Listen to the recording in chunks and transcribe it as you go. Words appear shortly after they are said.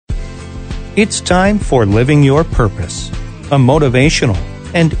It's time for Living Your Purpose, a motivational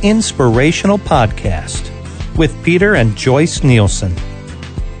and inspirational podcast with Peter and Joyce Nielsen.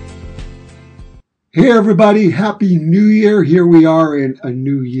 Hey everybody, Happy New Year. Here we are in a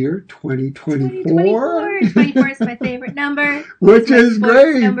new year, 2024. 24 is my favorite number. Which is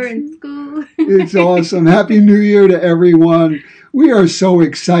great. Number in school. It's awesome. Happy New Year to everyone. We are so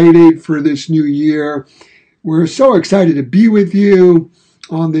excited for this new year. We're so excited to be with you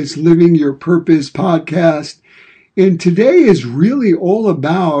on this Living Your Purpose podcast. And today is really all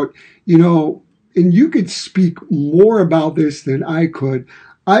about, and you could speak more about this than I could.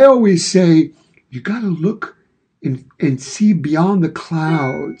 I always say, you got to look and see beyond the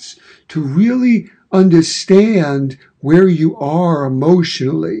clouds to really understand where you are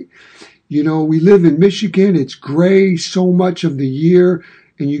emotionally. We live in Michigan. It's gray so much of the year,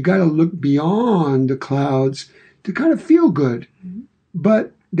 and you got to look beyond the clouds to kind of feel good.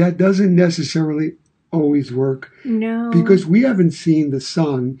 But that doesn't necessarily always work. No. Because we haven't seen the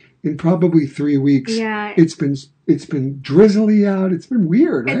sun in probably 3 weeks. Yeah. It's been drizzly out. It's been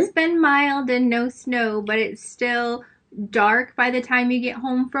weird, right? It's been mild and no snow, but it's still dark by the time you get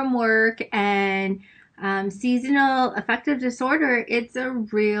home from work. And seasonal affective disorder, it's a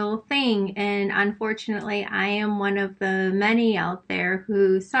real thing. And unfortunately, I am one of the many out there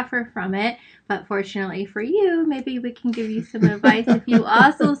who suffer from it. But fortunately for you, maybe we can give you some advice if you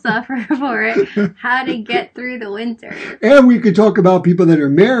also suffer for it, how to get through the winter. And we could talk about people that are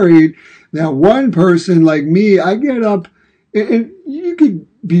married. That one person like me, I get up, and you could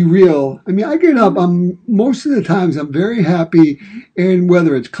be real. I mean, I get up, most of the times I'm very happy. And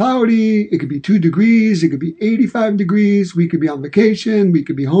whether it's cloudy, it could be 2 degrees, it could be 85 degrees, we could be on vacation, we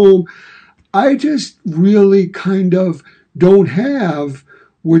could be home. I just really kind of don't have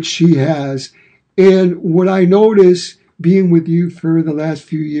what she has. And what I notice being with you for the last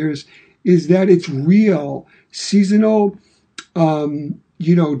few years is that it's real. Seasonal,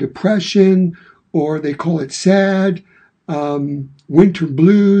 depression, or they call it sad, winter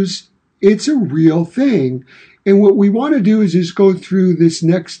blues. It's a real thing. And what we want to do is just go through this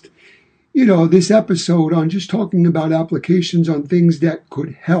next, this episode on just talking about applications on things that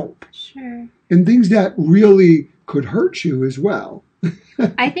could help. Sure. And things that really could hurt you as well.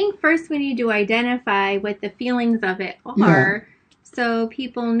 I think first we need to identify what the feelings of it are, so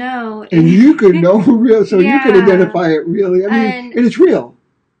people know. And you could know real, so you can identify it really. And it's real.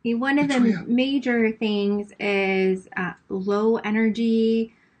 One of the major things is low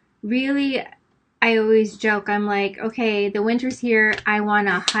energy. Really, I always joke, I'm like, okay, the winter's here. I want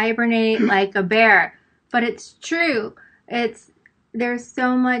to hibernate like a bear. But it's true. There's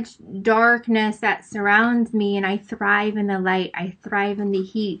so much darkness that surrounds me, and I thrive in the light. I thrive in the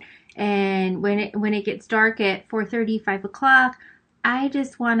heat. And when it gets dark at 4:30, 5 o'clock, I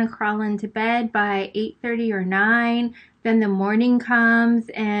just want to crawl into bed by 8:30 or 9. Then the morning comes,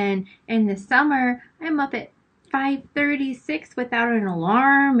 and in the summer, I'm up at 5:36 without an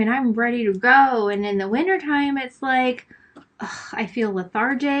alarm, and I'm ready to go. And in the wintertime, it's like, I feel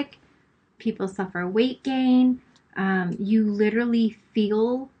lethargic. People suffer weight gain. You literally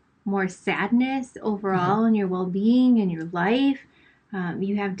feel more sadness overall in your well-being and your life.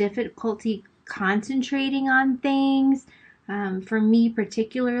 You have difficulty concentrating on things. For me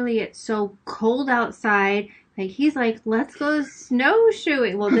particularly, it's so cold outside. Like, he's like, let's go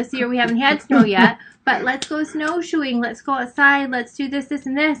snowshoeing. Well, this year we haven't had snow yet, but let's go snowshoeing. Let's go outside. Let's do this, this,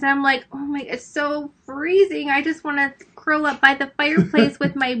 and this. And I'm like, oh my, it's so freezing. I just want to curl up by the fireplace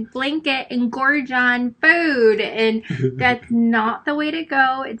with my blanket and gorge on food. And that's not the way to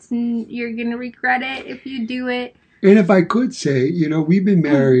go. You're going to regret it if you do it. And if I could say, we've been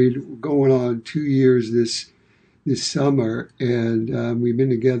married going on 2 years this summer, and we've been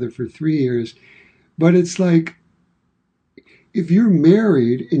together for 3 years. But it's like, if you're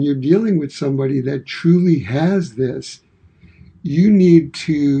married and you're dealing with somebody that truly has this, you need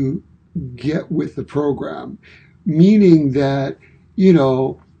to get with the program. Meaning that, you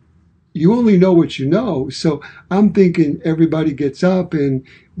only know what you know. So I'm thinking everybody gets up, and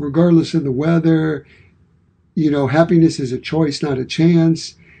regardless of the weather, happiness is a choice, not a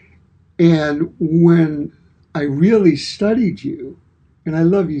chance. And when I really studied you, and I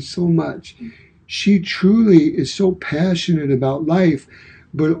love you so much, she truly is so passionate about life,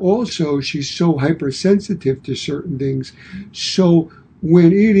 but also she's so hypersensitive to certain things. So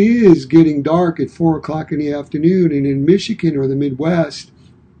when it is getting dark at 4 o'clock in the afternoon, and in Michigan or the Midwest,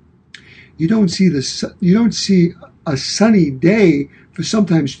 you don't see a sunny day for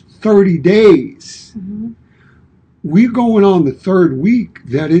sometimes 30 days. Mm-hmm. We're going on the 3rd week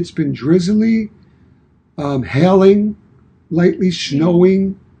that it's been drizzly, hailing, lightly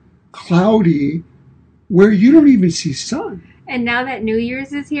snowing. cloudy where you don't even see sun. And now that New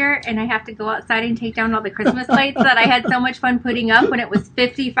Year's is here and I have to go outside and take down all the Christmas lights that I had so much fun putting up when it was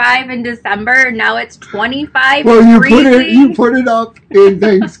 55 in December, now it's 25. Well, you put it up in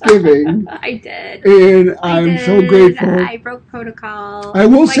Thanksgiving. I did. And I'm so grateful. I broke protocol. I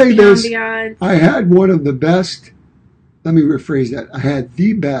will say this. Ambiance. I had one of the best, let me rephrase that. I had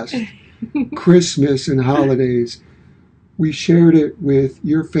the best Christmas and holidays. We shared it with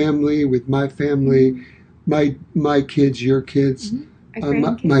your family, with my family, my kids, your kids,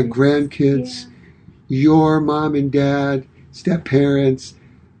 my grandkids, your mom and dad, step-parents.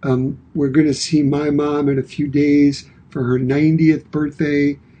 We're going to see my mom in a few days for her 90th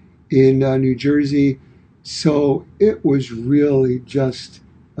birthday in New Jersey. So it was really just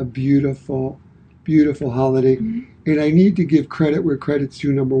a beautiful, beautiful holiday. And I need to give credit where credit's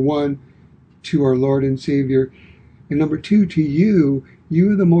due. Number one, to our Lord and Savior. And number two, to you.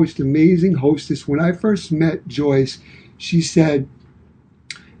 You are the most amazing hostess. When I first met Joyce, she said,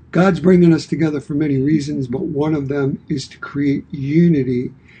 God's bringing us together for many reasons, but one of them is to create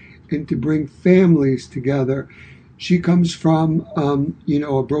unity and to bring families together. She comes from,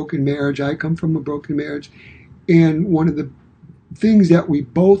 a broken marriage. I come from a broken marriage. And one of the things that we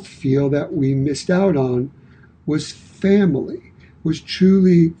both feel that we missed out on was family, was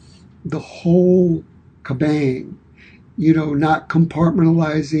truly the whole kabang. Not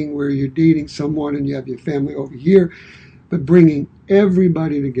compartmentalizing where you're dating someone and you have your family over here, but bringing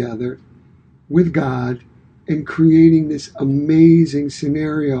everybody together with God and creating this amazing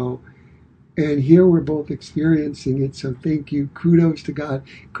scenario. And here we're both experiencing it. So thank you. Kudos to God.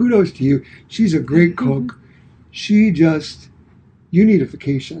 Kudos to you. She's a great cook. You need a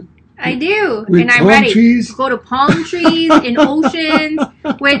vacation. I do, with and I'm ready trees. to go to palm trees and oceans,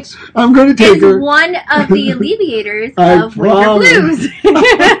 which I'm going to take her. One of the alleviators of winter blues.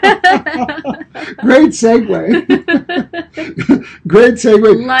 Great segue. Great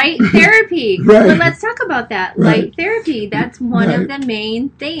segue. Light therapy. Right. But let's talk about that. Right. Light therapy. That's one of the main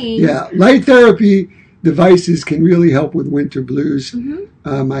things. Yeah, light therapy devices can really help with winter blues.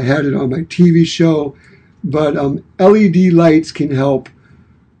 I had it on my TV show, but LED lights can help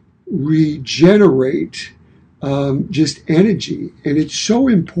regenerate just energy, and it's so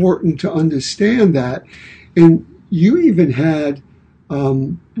important to understand that. And you even had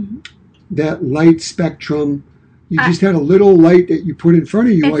that light spectrum. You just had a little light that you put in front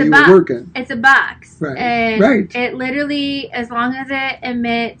of you while you were working. It's a box, right? And it literally, as long as it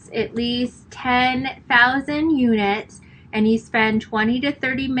emits at least 10,000 units, and you spend 20 to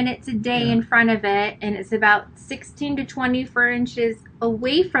 30 minutes a day in front of it, and it's about 16 to 24 inches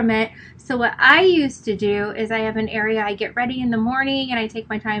away from it. So what I used to do is I have an area I get ready in the morning and I take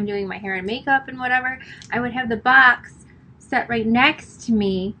my time doing my hair and makeup and whatever. I would have the box set right next to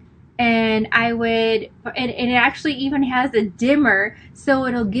me, and and it actually even has a dimmer, so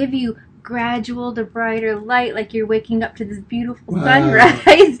it'll give you gradual to brighter light, like you're waking up to this beautiful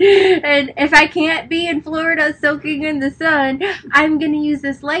sunrise. And if I can't be in Florida soaking in the sun, I'm going to use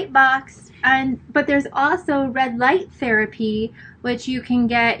this light box. But there's also red light therapy, which you can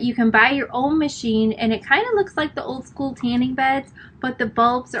get. You can buy your own machine, and it kind of looks like the old school tanning beds, but the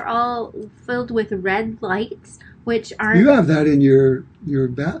bulbs are all filled with red lights, which aren't... You have that in your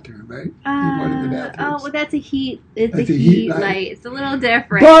bathroom, right? One of the bathrooms. Oh, well, that's a heat. It's a heat light. It's a little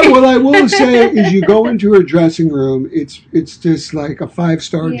different. But what I will say is, you go into her dressing room. It's just like a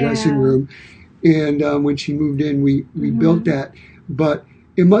 5-star dressing room. And when she moved in, we built that. But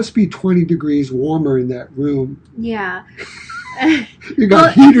it must be 20 degrees warmer in that room. Yeah. You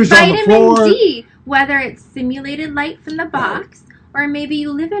got heaters on the floor. Vitamin D, whether it's simulated light from the box, or maybe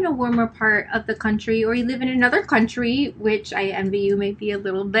you live in a warmer part of the country, or you live in another country, which I envy you maybe a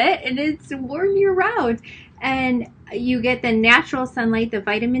little bit, and it's warm year-round. And you get the natural sunlight, the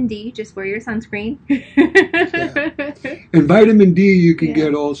vitamin D, just wear your sunscreen. And vitamin D you can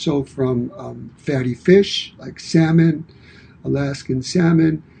get also from fatty fish, like salmon, Alaskan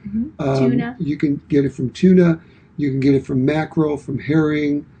salmon. Tuna. You can get it from tuna. You can get it from mackerel, from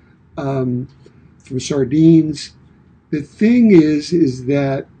herring, from sardines. The thing is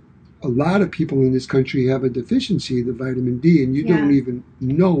that a lot of people in this country have a deficiency of the vitamin D, and you don't even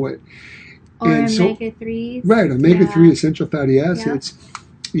know it. Or and omega-3s. Right, omega-3 essential fatty acids,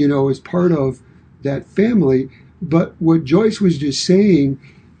 is part of that family. But what Joyce was just saying,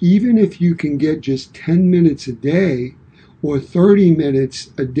 even if you can get just 10 minutes a day or 30 minutes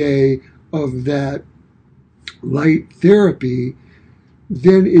a day of that light therapy,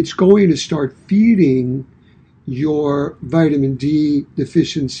 then it's going to start feeding your vitamin D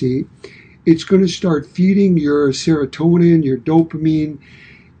deficiency. It's going to start feeding your serotonin, your dopamine,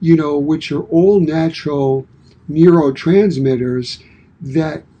 which are all natural neurotransmitters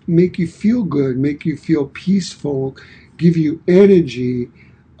that make you feel good, make you feel peaceful, give you energy.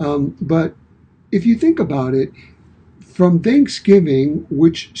 But if you think about it, from Thanksgiving,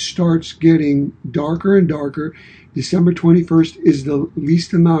 which starts getting darker and darker, December 21st is the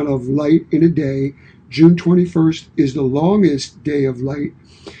least amount of light in a day. June 21st is the longest day of light.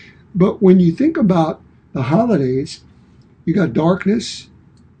 But when you think about the holidays, you got darkness,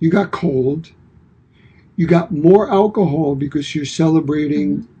 you got cold, you got more alcohol because you're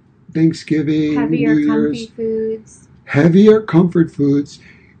celebrating Thanksgiving, heavier New Year's. comfy foods. Heavier comfort foods.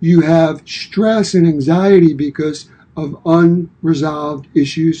 You have stress and anxiety because of unresolved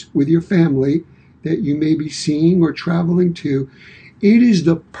issues with your family that you may be seeing or traveling to. It is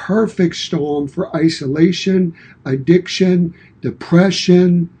the perfect storm for isolation, addiction,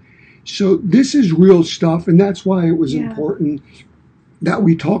 depression. So this is real stuff, and that's why it was important that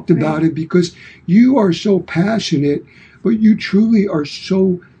we talked about it, because you are so passionate, but you truly are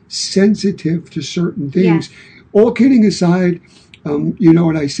so sensitive to certain things. Yes. All kidding aside,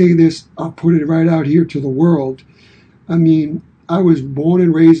 and I say this, I'll put it right out here to the world. I mean, I was born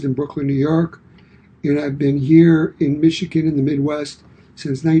and raised in Brooklyn, New York, and I've been here in Michigan in the Midwest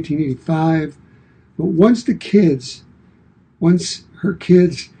since 1985. But once my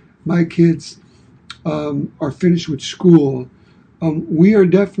kids are finished with school, we are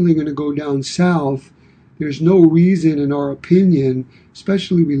definitely going to go down south. There's no reason, in our opinion,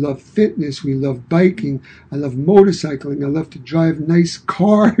 especially we love fitness, we love biking, I love motorcycling, I love to drive nice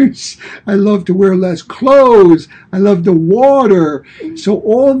cars, I love to wear less clothes, I love the water. So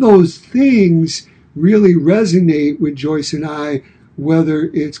all those things really resonate with Joyce and I, whether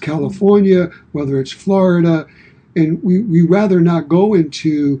it's California, whether it's Florida, and we rather not go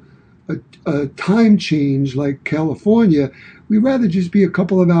into a time change like California. We'd rather just be a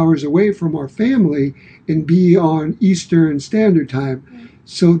couple of hours away from our family and be on Eastern Standard Time.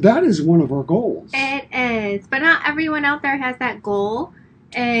 So that is one of our goals. It is, but not everyone out there has that goal.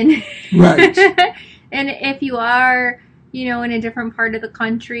 And right. And if you are, in a different part of the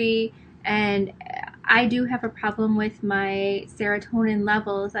country, and I do have a problem with my serotonin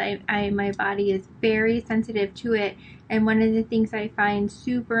levels. My body is very sensitive to it. And one of the things I find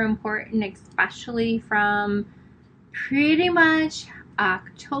super important, especially from pretty much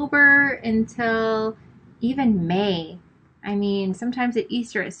October until even May. I mean, sometimes at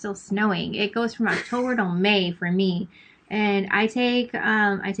Easter it's still snowing. It goes from October to May for me. And I take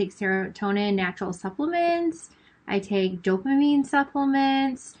serotonin natural supplements. I take dopamine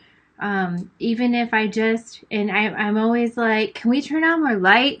supplements. Even if I'm always like, can we turn on more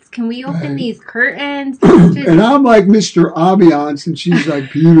lights? Can we open these curtains? And I'm like Mr. Ambiance, and she's like,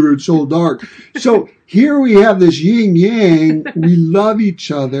 Peter, it's so dark. So here we have this yin yang. We love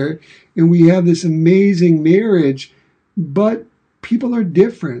each other, and we have this amazing marriage, but people are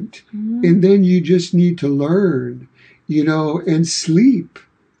different. Mm-hmm. And then you just need to learn, and sleep.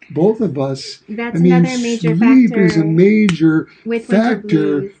 Both of us. That's another major sleep factor. Is a major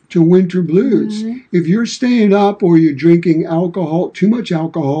factor to winter blues. Mm-hmm. If you're staying up or you're drinking alcohol, too much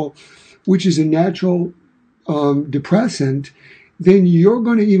alcohol, which is a natural depressant, then you're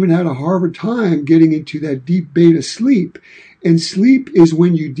going to even have a harder time getting into that deep beta sleep. And sleep is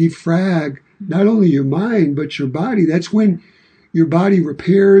when you defrag not only your mind, but your body. That's when your body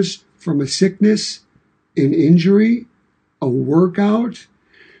repairs from a sickness, an injury, a workout.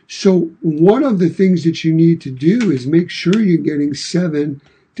 So one of the things that you need to do is make sure you're getting 7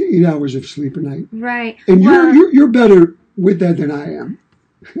 to 8 hours of sleep a night. Right. And you're better with that than I am.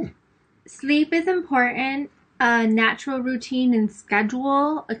 Sleep is important. A natural routine and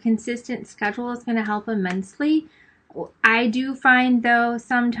schedule, a consistent schedule is going to help immensely. I do find, though,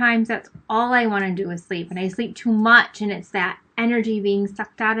 sometimes that's all I want to do is sleep. And I sleep too much, and it's that energy being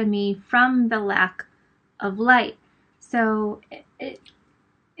sucked out of me from the lack of light. So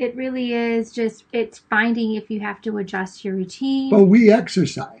it really is it's finding if you have to adjust your routine. But we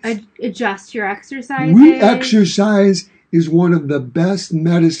exercise. Adjust your exercise. Exercise is one of the best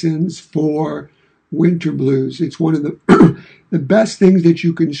medicines for winter blues. It's one of the best things that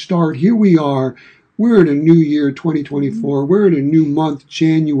you can start. Here we are. We're in a new year, 2024. Mm-hmm. We're in a new month,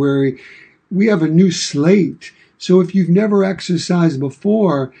 January. We have a new slate. So if you've never exercised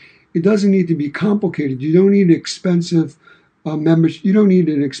before, it doesn't need to be complicated. You don't need expensive you don't need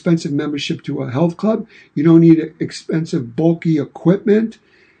an expensive membership to a health club. You don't need expensive, bulky equipment.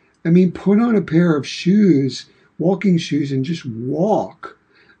 I mean, put on a pair of shoes, walking shoes, and just walk.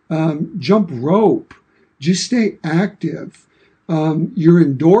 Jump rope. Just stay active. Your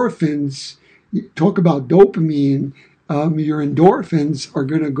endorphins, talk about dopamine. your endorphins are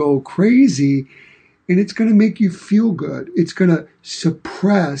going to go crazy, and it's going to make you feel good. It's going to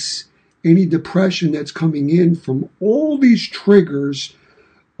suppress any depression that's coming in from all these triggers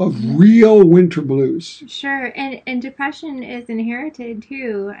of real winter blues. Sure, and depression is inherited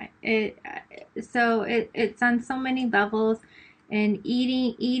too. It's on so many levels, and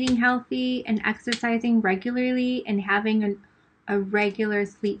eating healthy and exercising regularly and having a regular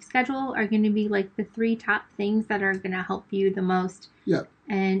sleep schedule are going to be like the 3 top things that are going to help you the most. Yeah.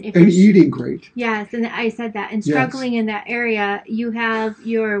 And eating great. Yes, and I said that. And struggling in that area, you have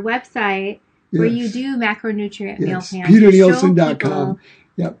your website where you do macronutrient meal plans. PeterNielsen.com.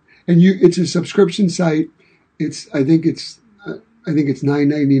 Yep. And it's a subscription site. I think it's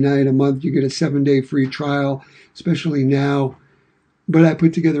 $9.99 a month. You get a 7-day free trial, especially now. But I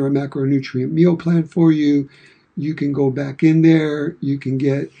put together a macronutrient meal plan for you. You can go back in there. You can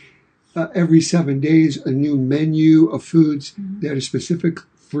get every 7 days a new menu of foods that are specific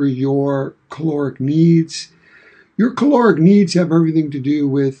for your caloric needs. Your caloric needs have everything to do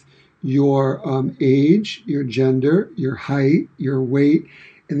with your age, your gender, your height, your weight,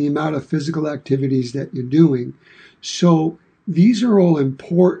 and the amount of physical activities that you're doing. So these are all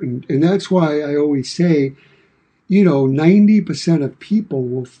important. And that's why I always say, 90% of people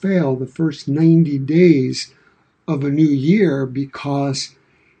will fail the first 90 days of a new year because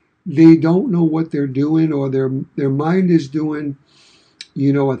they don't know what they're doing, or their mind is doing,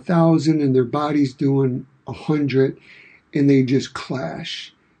 1,000 and their body's doing 100, and they just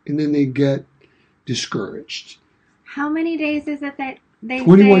clash, and then they get discouraged. How many days is it that they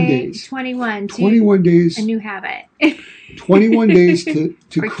 21 say? days. 21. 21 days. A new habit. 21 days to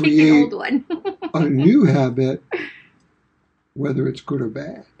or create an old one. a new habit, whether it's good or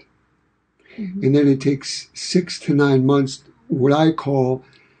bad. And then it takes 6 to 9 months, what I call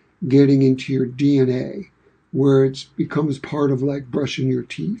getting into your DNA, where it becomes part of like brushing your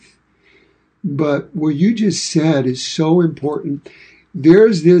teeth. But what you just said is so important.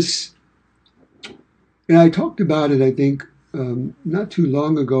 There's this, and I talked about it, I think, not too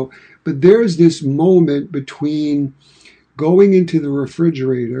long ago, but there's this moment between going into the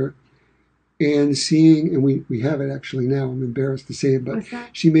refrigerator and seeing, and we have it actually now, I'm embarrassed to say it, but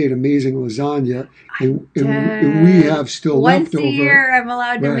she made amazing lasagna, and we have still Once leftover. Once a year I'm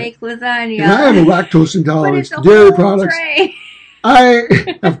allowed to make lasagna. And I have a lactose intolerance to but it's a dairy whole products. Tray. I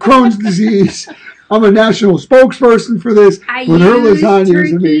have Crohn's disease. I'm a national spokesperson for this. I but her used lasagna turkey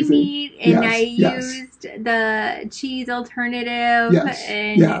is amazing. meat, and I Yes. used the cheese alternative. Yes.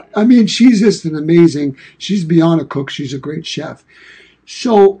 And Yeah. I mean, she's just an amazing, she's beyond a cook. She's a great chef.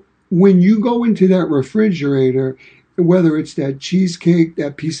 So when you go into that refrigerator, whether it's that cheesecake,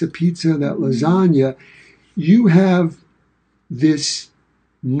 that piece of pizza, that lasagna, you have this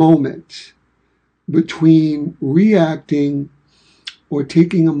moment between reacting or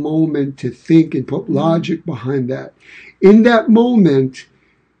taking a moment to think and put logic behind that. In that moment,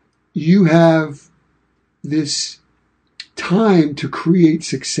 you have this time to create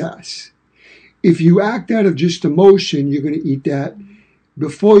success. If you act out of just emotion, you're going to eat that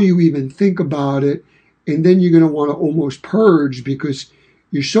before you even think about it, and then you're going to want to almost purge because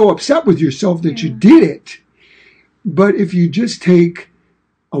you're so upset with yourself that you did it. But if you just take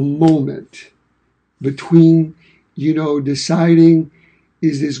a moment between, deciding,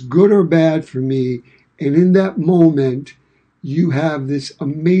 is this good or bad for me? And in that moment, you have this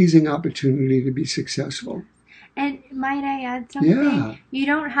amazing opportunity to be successful. And might I add something? Yeah. You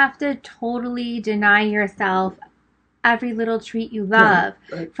don't have to totally deny yourself every little treat you love.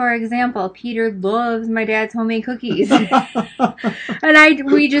 Right. For example, Peter loves my dad's homemade cookies.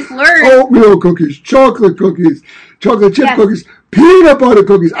 And we just learned. Oatmeal cookies, chocolate chip cookies, peanut butter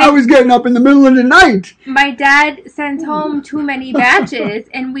cookies. I was getting up in the middle of the night. My dad sends home too many batches,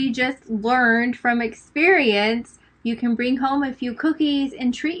 and we just learned from experience, you can bring home a few cookies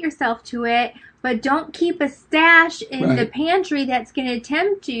and treat yourself to it, but don't keep a stash in the pantry that's going to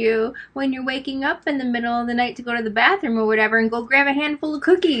tempt you when you're waking up in the middle of the night to go to the bathroom or whatever and go grab a handful of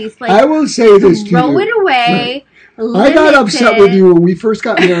cookies. Like, I will say this to you. Throw it away. I got upset with you when we first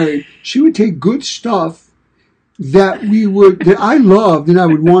got married. She would take good stuff that I loved, and I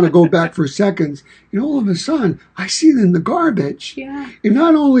would want to go back for seconds. And all of a sudden, I see it in the garbage. Yeah. And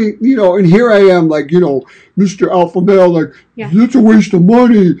not only, and here I am, like, Mr. Alpha Male, like, it's a waste of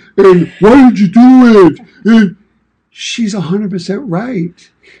money, and why did you do it? And she's 100%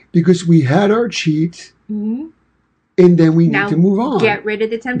 right, because we had our cheat, and then we need to move on. Get rid of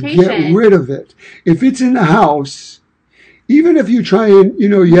the temptation. Get rid of it. If it's in the house, even if you try and,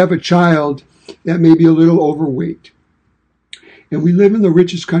 you have a child that may be a little overweight, and we live in the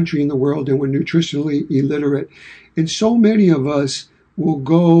richest country in the world, and we're nutritionally illiterate, And so many of us will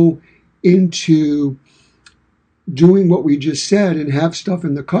go into doing what we just said and have stuff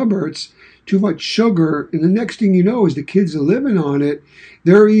in the cupboards, too much sugar, and the next thing you know is the kids are living on it.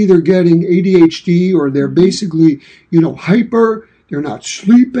 They're either getting ADHD or they're basically, hyper. They're not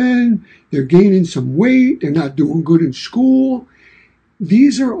sleeping. They're gaining some weight. They're not doing good in school.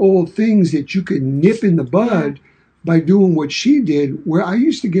 These are all things that you could nip in the bud by doing what she did, where I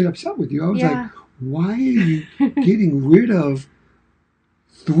used to get upset with you. I was like, why are you getting rid of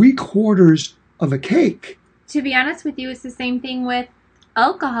 3/4 of a cake? To be honest with you, it's the same thing with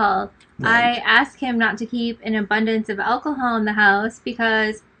alcohol. Right. I ask him not to keep an abundance of alcohol in the house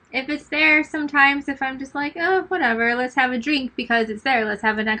because if it's there, sometimes if I'm just like, oh, whatever, let's have a drink because it's there. Let's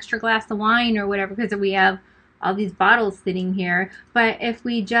have an extra glass of wine or whatever because we have all these bottles sitting here. But if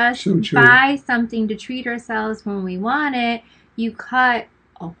we just buy something to treat ourselves when we want it, you cut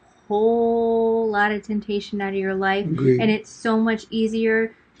a whole lot of temptation out of your life. Agreed. And it's so much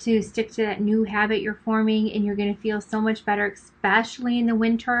easier to stick to that new habit you're forming, and you're going to feel so much better, especially in the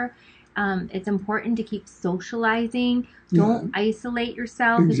winter. It's important to keep socializing. Don't isolate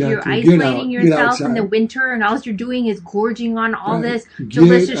yourself. Exactly. If you're isolating yourself in the winter and all you're doing is gorging on all this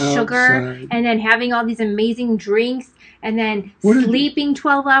delicious sugar and then having all these amazing drinks and then sleeping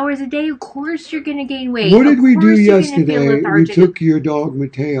 12 hours a day, of course you're going to gain weight. What did we do yesterday? We took your dog,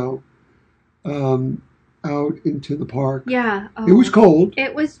 Mateo, out into the park. Yeah. Oh, it was cold.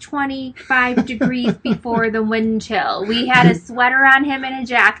 It was 25 degrees before the wind chill. We had a sweater on him and a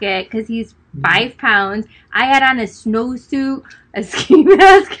jacket because he's 5 pounds. I had on a snowsuit, a ski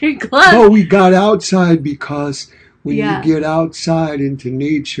mask, and gloves. Oh, we got outside because when you get outside into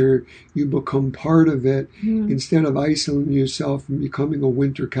nature, you become part of it instead of isolating yourself and becoming a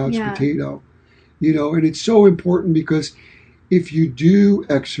winter couch potato. And it's so important because if you do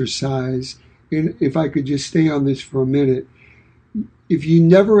exercise, and if I could just stay on this for a minute, if you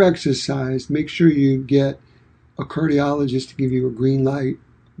never exercise, make sure you get a cardiologist to give you a green light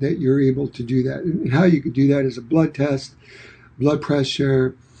that you're able to do that. And how you could do that is a blood test, blood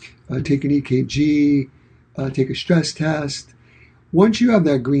pressure, take an EKG, take a stress test. Once you have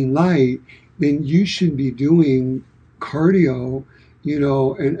that green light, then you should be doing cardio,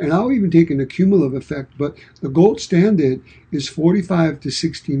 and I'll even take an cumulative effect, but the gold standard is 45 to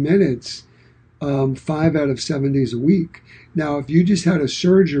 60 minutes 5 out of 7 days a week. Now, if you just had a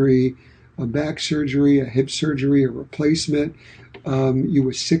surgery, a back surgery, a hip surgery, a replacement, you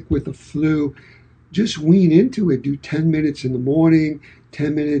were sick with the flu, just wean into it. Do 10 minutes in the morning,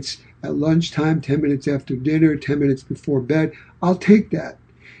 10 minutes at lunchtime, 10 minutes after dinner, 10 minutes before bed. I'll take that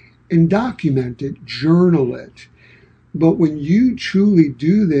and document it, journal it. But when you truly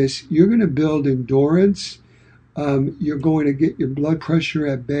do this, you're going to build endurance. You're going to get your blood pressure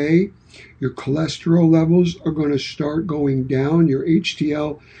at bay. Your cholesterol levels are going to start going down. Your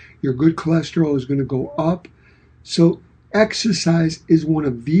HDL, your good cholesterol is going to go up. So exercise is one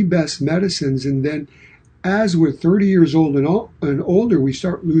of the best medicines. And then as we're 30 years old and older, we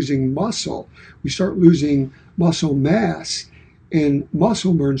start losing muscle. We start losing muscle mass. And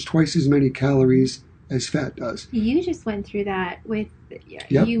muscle burns twice as many calories as fat does. You just went through that with,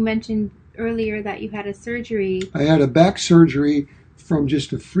 you mentioned earlier that you had a surgery. I had a back surgery from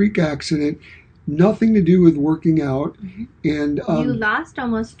just a freak accident, nothing to do with working out. And you lost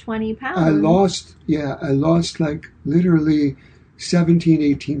almost 20 pounds. I lost like literally 17,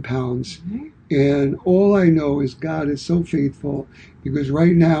 18 pounds. And all I know is God is so faithful because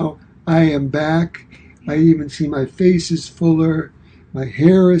right now I am back. I even see my face is fuller. My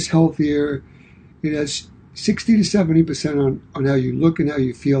hair is healthier. It has 60 to 70% on how you look and how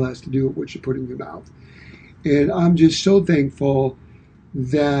you feel has to do with what you put in your mouth. And I'm just so thankful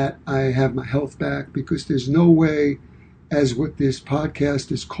that I have my health back because there's no way, as what this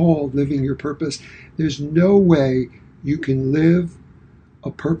podcast is called, Living Your Purpose, there's no way you can live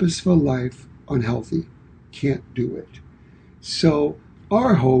a purposeful life unhealthy. Can't do it. So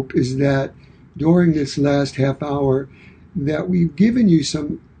our hope is that during this last half hour that we've given you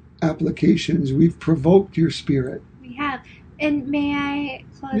some applications. We've provoked your spirit. We have. And may I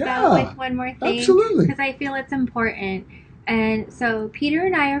close out with one more thing? Absolutely. Because I feel it's important. And so Peter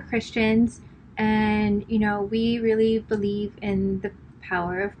and I are Christians, and, we really believe in the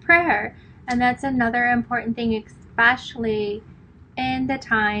power of prayer. And that's another important thing, especially in the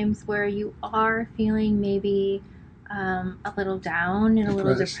times where you are feeling maybe a little down and a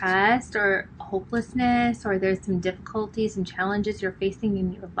little depressed or hopelessness, or there's some difficulties and challenges you're facing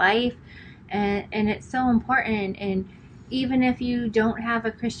in your life. And it's so important. And even if you don't have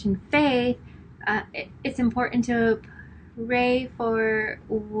a Christian faith, it's important to pray for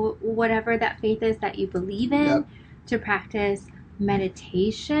whatever that faith is that you believe in. to practice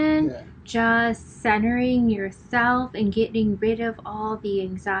meditation, just centering yourself and getting rid of all the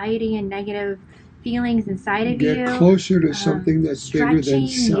anxiety and negative feelings inside of you. Get closer to something that's bigger than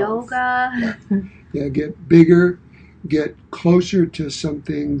self. Yoga. Yeah, get bigger, get closer to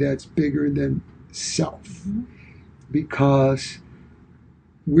something that's bigger than self. Mm-hmm. Because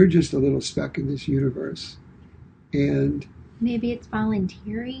we're just a little speck in this universe. And maybe it's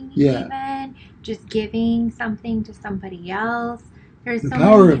volunteering, even just giving something to somebody else. There's the so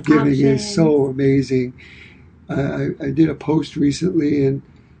power many of giving options. is so amazing. I did a post recently, and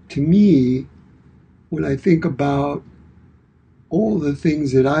to me, when I think about all the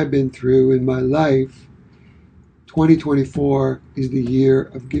things that I've been through in my life, 2024 is the year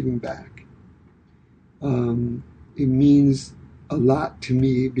of giving back. It means a lot to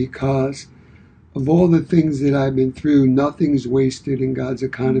me because of all the things that I've been through. Nothing's wasted in God's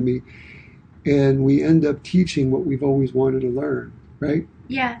economy. And we end up teaching what we've always wanted to learn, right?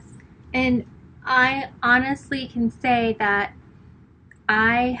 Yes. And I honestly can say that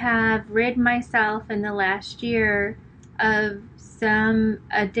I have rid myself in the last year of some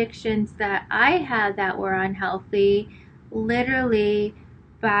addictions that I had that were unhealthy, literally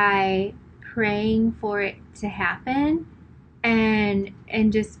by praying for it to happen and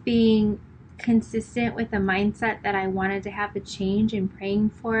just being consistent with the mindset that I wanted to have a change and praying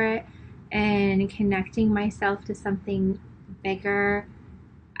for it and connecting myself to something bigger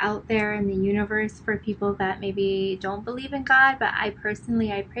out there in the universe for people that maybe don't believe in God. But I prayed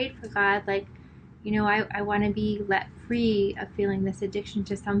for God, like, you know, I want to be let free of feeling this addiction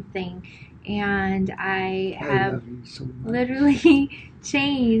to something. And I have literally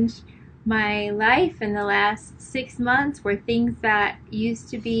changed my life in the last 6 months, where things that used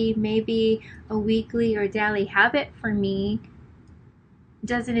to be maybe a weekly or daily habit for me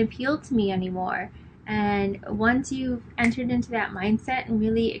doesn't appeal to me anymore. And once you've entered into that mindset and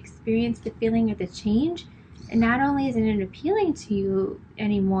really experienced the feeling of the change, and not only isn't it appealing to you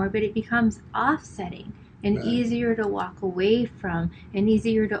anymore, but it becomes offsetting and easier to walk away from and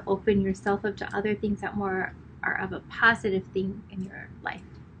easier to open yourself up to other things that more are of a positive thing in your life.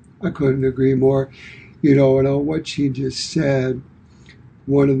 I couldn't agree more. You know, and what she just said,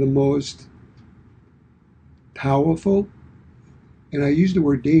 one of the most powerful, and I use the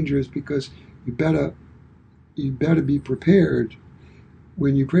word dangerous because you better be prepared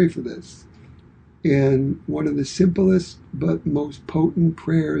when you pray for this. And one of the simplest but most potent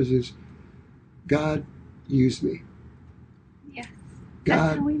prayers is, God, use me. Yes. God,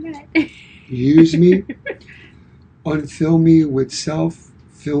 that's how we met. Use me. Unfill me with self.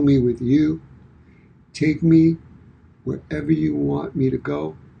 Fill me with you. Take me wherever you want me to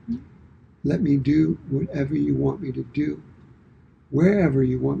go. Let me do whatever you want me to do. Wherever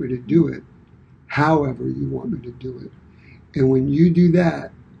you want me to do it. However you want me to do it. And when you do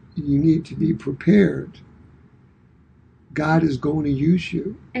that, you need to be prepared. God is going to use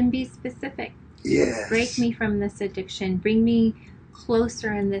you. And be specific. Yes. Break me from this addiction. Bring me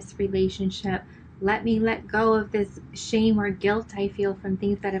closer in this relationship. Let me let go of this shame or guilt I feel from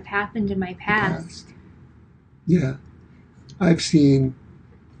things that have happened in my past. Yeah. I've seen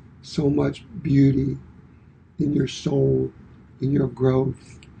so much beauty in your soul, in your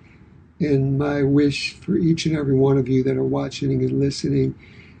growth. And my wish for each and every one of you that are watching and listening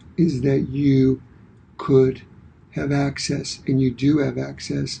is that you could have access, and you do have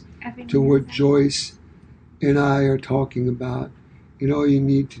access, to what Joyce and I are talking about. And all you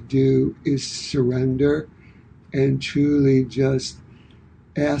need to do is surrender and truly just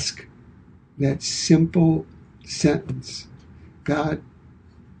ask that simple sentence, God,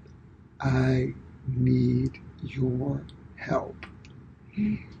 I need your help.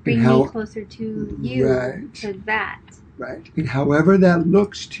 Bring me closer to you, to that. Right. And however that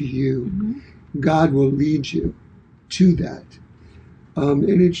looks to you, God will lead you to that.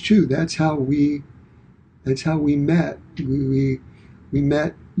 And it's true. That's how we met. We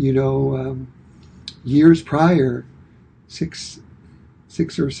met, years prior, six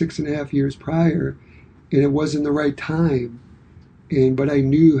or 6.5 years prior, and it wasn't the right time. But I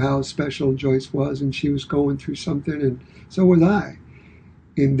knew how special Joyce was, and she was going through something, and so was I.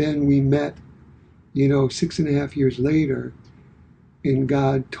 And then we met, 6.5 years later, and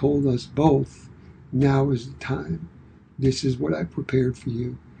God told us both, now is the time. This is what I prepared for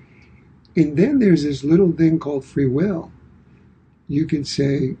you. And then there's this little thing called free will. You can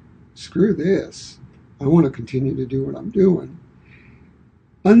say, screw this. I want to continue to do what I'm doing.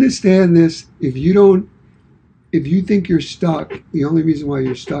 Understand this. If you think you're stuck, the only reason why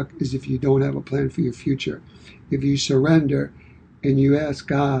you're stuck is if you don't have a plan for your future. If you surrender and you ask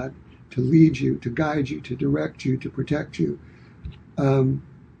God to lead you, to guide you, to direct you, to protect you.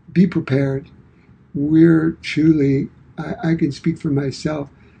 Be prepared. We're truly, I can speak for myself,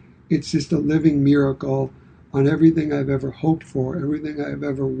 it's just a living miracle on everything I've ever hoped for, everything I've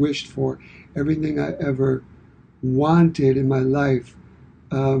ever wished for, everything I ever wanted in my life.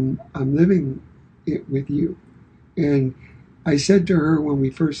 I'm living it with you. And I said to her when we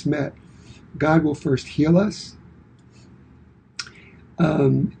first met, God will first heal us.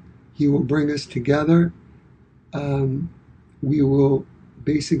 He will bring us together. We will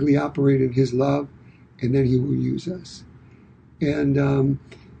basically operate in His love, and then He will use us. And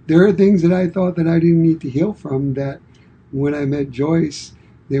there are things that I thought that I didn't need to heal from, that when I met Joyce,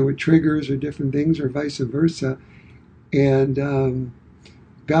 there were triggers or different things, or vice versa. And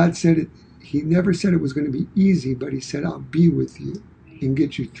God said it. He never said it was going to be easy, but He said, I'll be with you and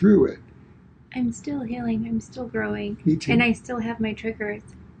get you through it. I'm still healing. I'm still growing. Me too. And I still have my triggers,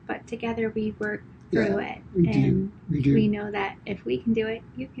 but together we work through it. We and do. We know that if we can do it,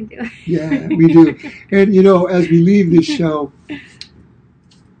 you can do it. Yeah, we do. And, as we leave this show,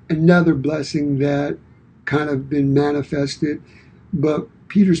 another blessing that kind of been manifested, but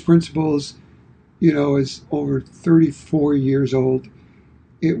Peter's Principles, is over 34 years old.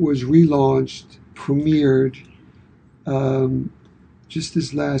 It was relaunched, premiered just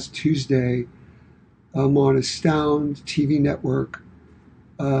this last Tuesday on Astound TV network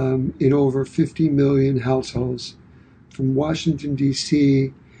in over 50 million households from Washington,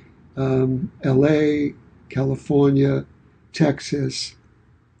 D.C., L.A., California, Texas,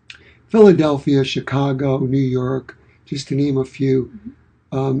 Philadelphia, Chicago, New York, just to name a few.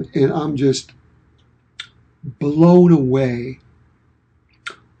 And I'm just blown away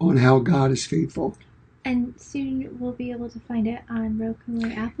on how God is faithful. And soon we'll be able to find it on Roku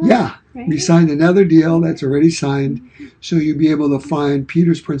or Apple. Yeah, right? We signed another deal that's already signed. So you'll be able to find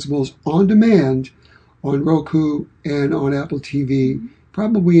Peter's Principles on demand on Roku and on Apple TV,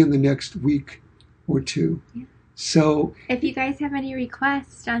 probably in the next week or two. Yeah. So if you guys have any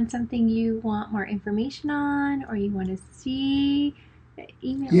requests on something you want more information on, or you want to see,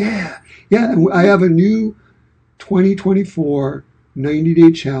 email us. Yeah. I have a new 2024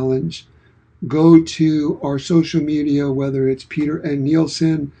 90-day challenge. Go to our social media, whether it's Peter N.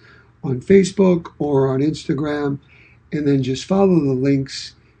 Nielsen on Facebook or on Instagram, and then just follow the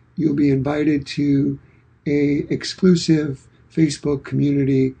links. You'll be invited to a exclusive Facebook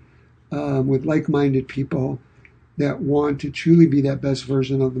community with like-minded people that want to truly be that best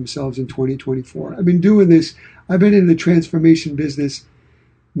version of themselves in 2024. I've been doing this. I've been in the transformation business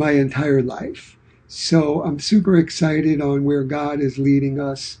my entire life. So I'm super excited on where God is leading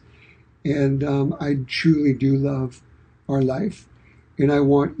us. And I truly do love our life. And I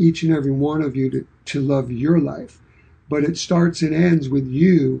want each and every one of you to love your life. But it starts and ends with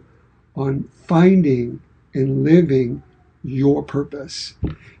you on finding and living your purpose.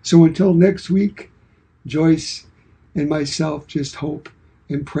 So until next week, Joyce and myself just hope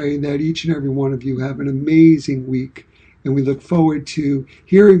and pray that each and every one of you have an amazing week. And we look forward to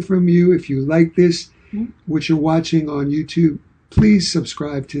hearing from you. If you like this, which you're watching on YouTube, please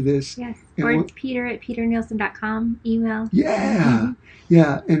subscribe to this. Yes. Or it's Peter at peternielsen.com. Email. Yeah.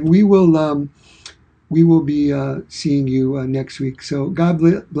 Yeah. And we will be seeing you next week. So God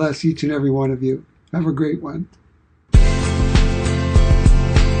bless each and every one of you. Have a great one.